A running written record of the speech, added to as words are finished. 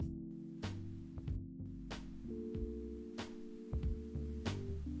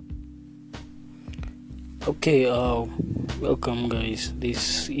Okay, welcome guys.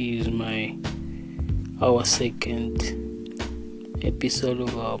 This is our second episode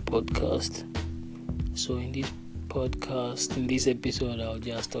of our podcast. So in this episode, I'll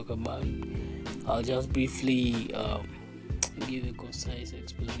just briefly give a concise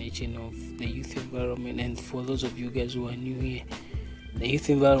explanation of the youth environment. And for those of you guys who are new here, the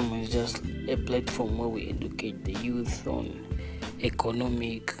youth environment is just a platform where we educate the youth on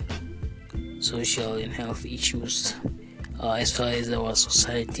economic, social and health issues as far as our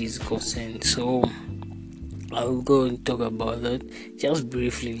society is concerned. So I will go and talk about that just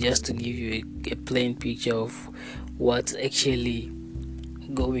briefly, just to give you a plain picture of what's actually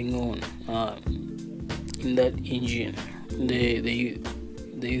going on in that engine, the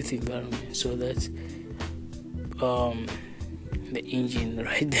youth environment. So that's the engine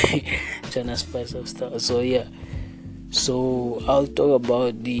right there, trying to spice up stuff. So I'll talk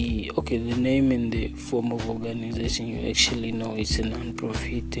about the name and the form of organization. You actually know it's a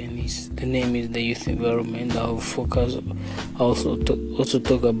non-profit, and the name is the Youth Environment. I'll also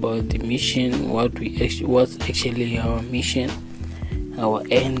talk about the mission, what's actually our mission, our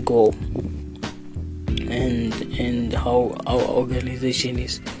end goal, and how our organization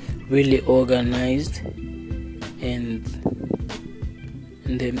is really organized, and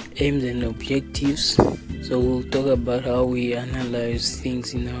the aims and objectives. So we'll talk about how we analyze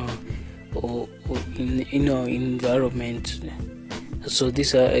things in our environment. So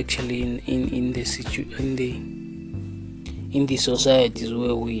these are actually in the societies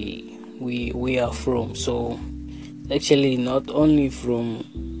where we are from. So actually not only from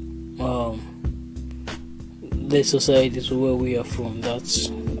the societies where we are from, that's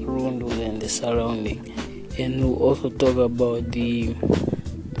Rondo and the surrounding, and we'll also talk about the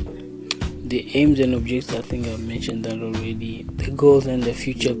aims and objectives. I think I've mentioned that already. The goals and the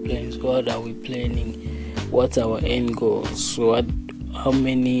future plans. What are we planning? What's our end goals? What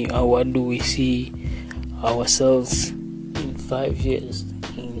do we see ourselves in 5 years,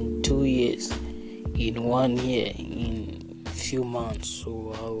 in 2 years, in 1 year, in few months?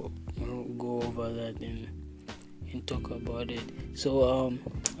 So I'll go over that and talk about it. So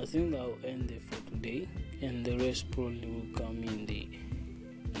I think I'll end it for today, and the rest probably will come in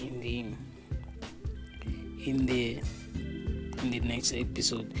the next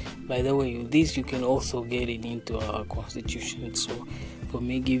episode. By the way, this you can also get it into our constitution. So for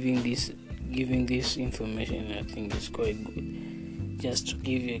me, giving this information, I think it's quite good, just to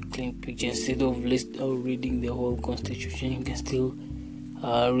give you a clean picture. Instead of reading the whole constitution, you can still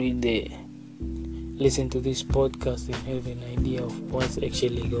listen to this podcast and have an idea of what's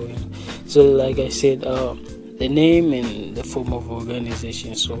actually going on. So like I said, the name and the form of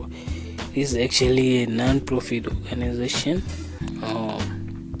organization. So this is actually a non-profit organization,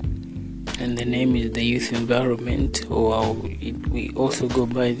 and the name is the Youth Environment, or we also go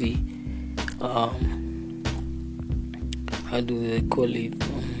by the how do they call it?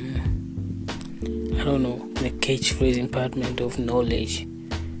 I don't know, the catchphrase, impartment of knowledge.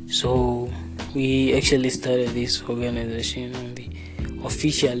 So we actually started this organization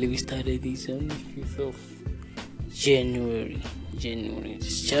officially we started this on the 5th of January.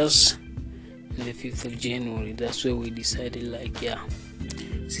 It's just the 5th of January. That's where we decided,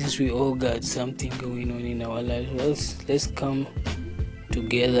 since we all got something going on in our lives, let's come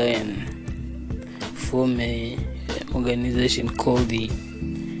together and form a organization called the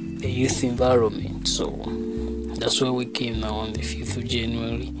Youth Environment. So that's where we came now on the 5th of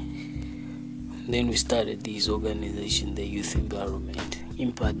January. Then we started this organization, the Youth Environment,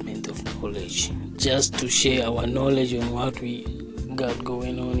 impartment of knowledge, just to share our knowledge on what we got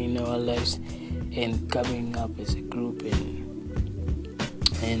going on in our lives, and coming up as a group and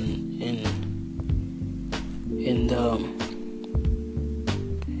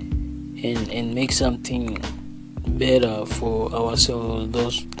make something better for ourselves,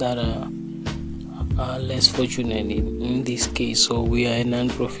 those that are less fortunate in this case. So we are a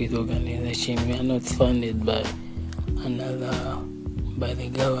non-profit organization. We are not funded by the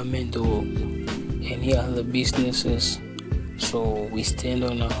government or any other businesses. So we stand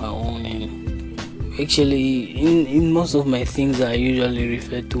on our own, and actually in most of my things I usually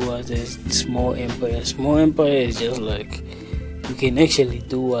refer to as small empire. Small empire is just like you can actually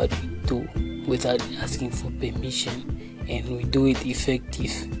do what we do without asking for permission, and we do it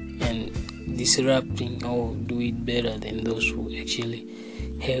effective and disrupting, or do it better than those who actually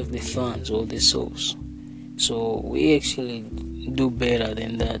have the funds or the source. So we actually do better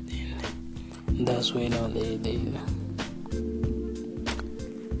than that, and that's why now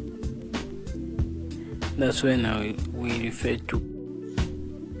that's when we refer to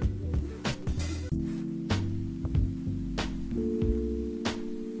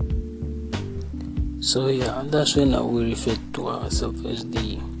So yeah, that's when we refer to ourselves as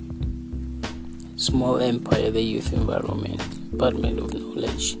the small empire, the youth environment department of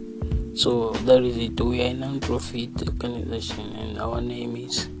knowledge. So that is it. We are a non-profit organization, and our name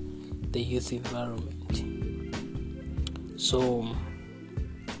is the youth environment. So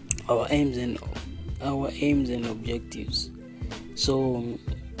our aims and objectives. So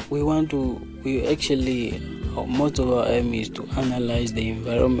most of our aim is to analyze the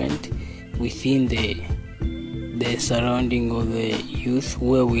environment within the surrounding of the youth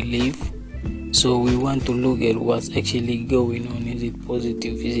where we live. So we want to look at what's actually going on. Is it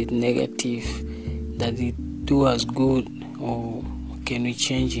positive? Is it negative? Does it do us good, or can we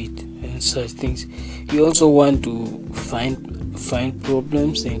change it, and such things. We also want to find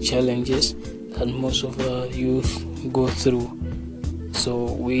problems and challenges that most of our youth go through.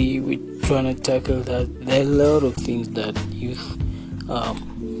 So we trying to tackle that. There are a lot of things that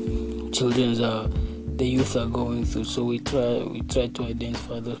the youth are going through. So we try to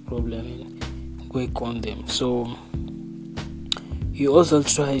identify those problems and work on them. So you also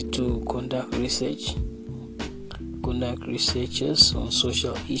try to conduct researches on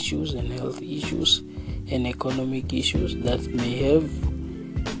social issues and health issues and economic issues that may have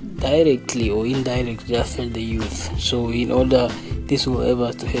directly or indirectly affect the youth. So in order this will help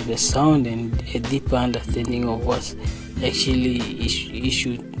us to have a sound and a deeper understanding of what's actually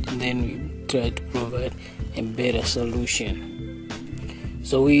issued, then we try to provide a better solution.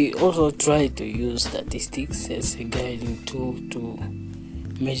 So we also try to use statistics as a guiding tool to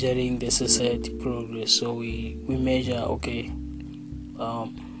measuring the society progress. So we measure,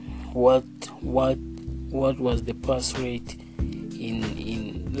 what was the pass rate in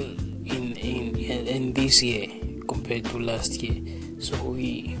this year compared to last year. So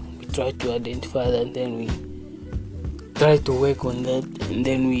we try to identify that, and then we try to work on that, and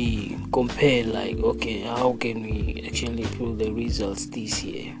then we compare, how can we actually improve the results this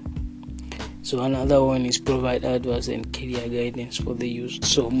year. So another one is provide advice and career guidance for the youth.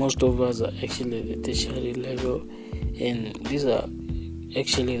 So most of us are actually at the tertiary level, and these are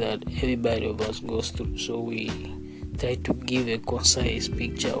actually that everybody of us goes through. So we try to give a concise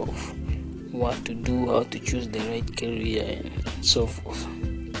picture of what to do, how to choose the right career, and so forth.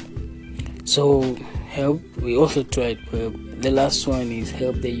 So we also try to help. The last one is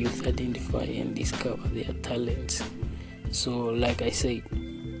help the youth identify and discover their talents. So like I said,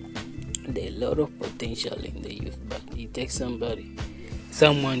 there are a lot of potential in the youth, but it takes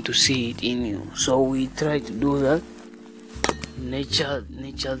someone to see it in you. So we try to do that, nurture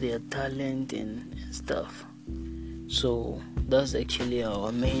their talent and stuff. So that's actually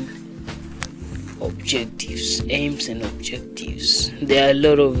our main objectives, aims and objectives. There are a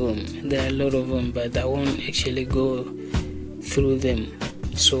lot of them, but I won't actually go through them.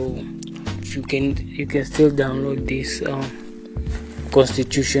 So if you can still download this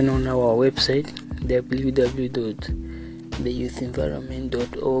constitution on our website,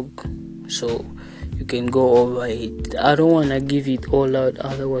 www.theyouthenvironment.org. So you can go over it. I don't want to give it all out,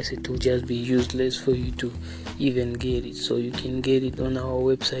 otherwise it will just be useless for you to even get it. So you can get it on our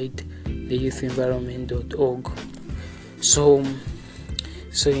website, theyouthenvironment.org. So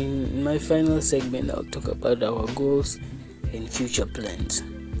in my final segment, I'll talk about our goals and future plans.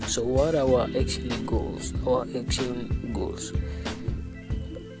 So what are our action goals?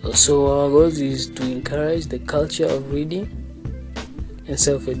 So our goals is to encourage the culture of reading and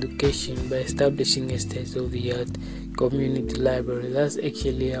self-education by establishing a state-of-the-art community library. That's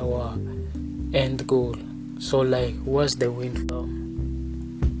actually our end goal. So what's the win for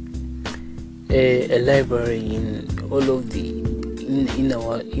a library in all of in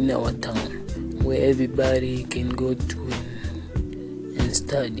our town, where everybody can go to and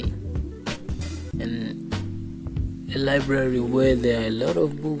study, and a library where there are a lot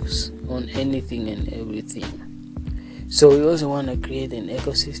of books on anything and everything. So we also want to create an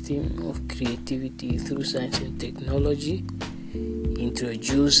ecosystem of creativity through science and technology,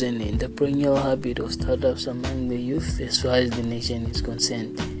 introduce an entrepreneurial habit of startups among the youth as far as the nation is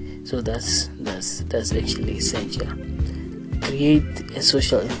concerned. So that's actually essential. Create a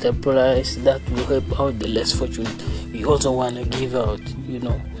social enterprise that will help out the less fortunate. We also want to give out,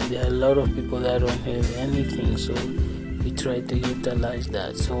 there are a lot of people that don't have anything, so we try to utilize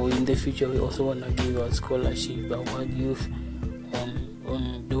that. So in the future, we also want to give out scholarship about youth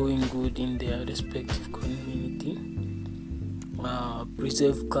on doing good in their respective community,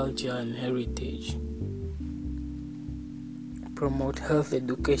 preserve culture and heritage, promote health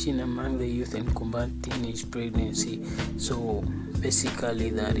education among the youth, and combat teenage pregnancy. So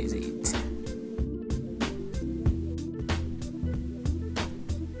basically that is it.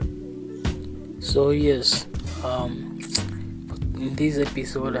 So yes, in this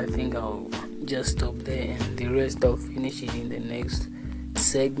episode, I think I'll just stop there, and the rest I'll finish it in the next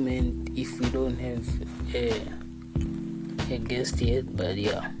segment if we don't have a guest yet. But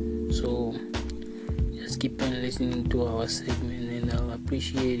yeah, so just keep on listening to our segment, and I'll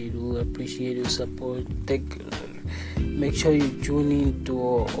appreciate it. We'll appreciate your support. Make sure you tune in to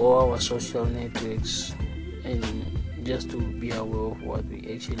all our social networks, and just to be aware of what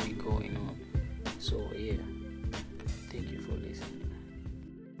we actually going on. So yeah.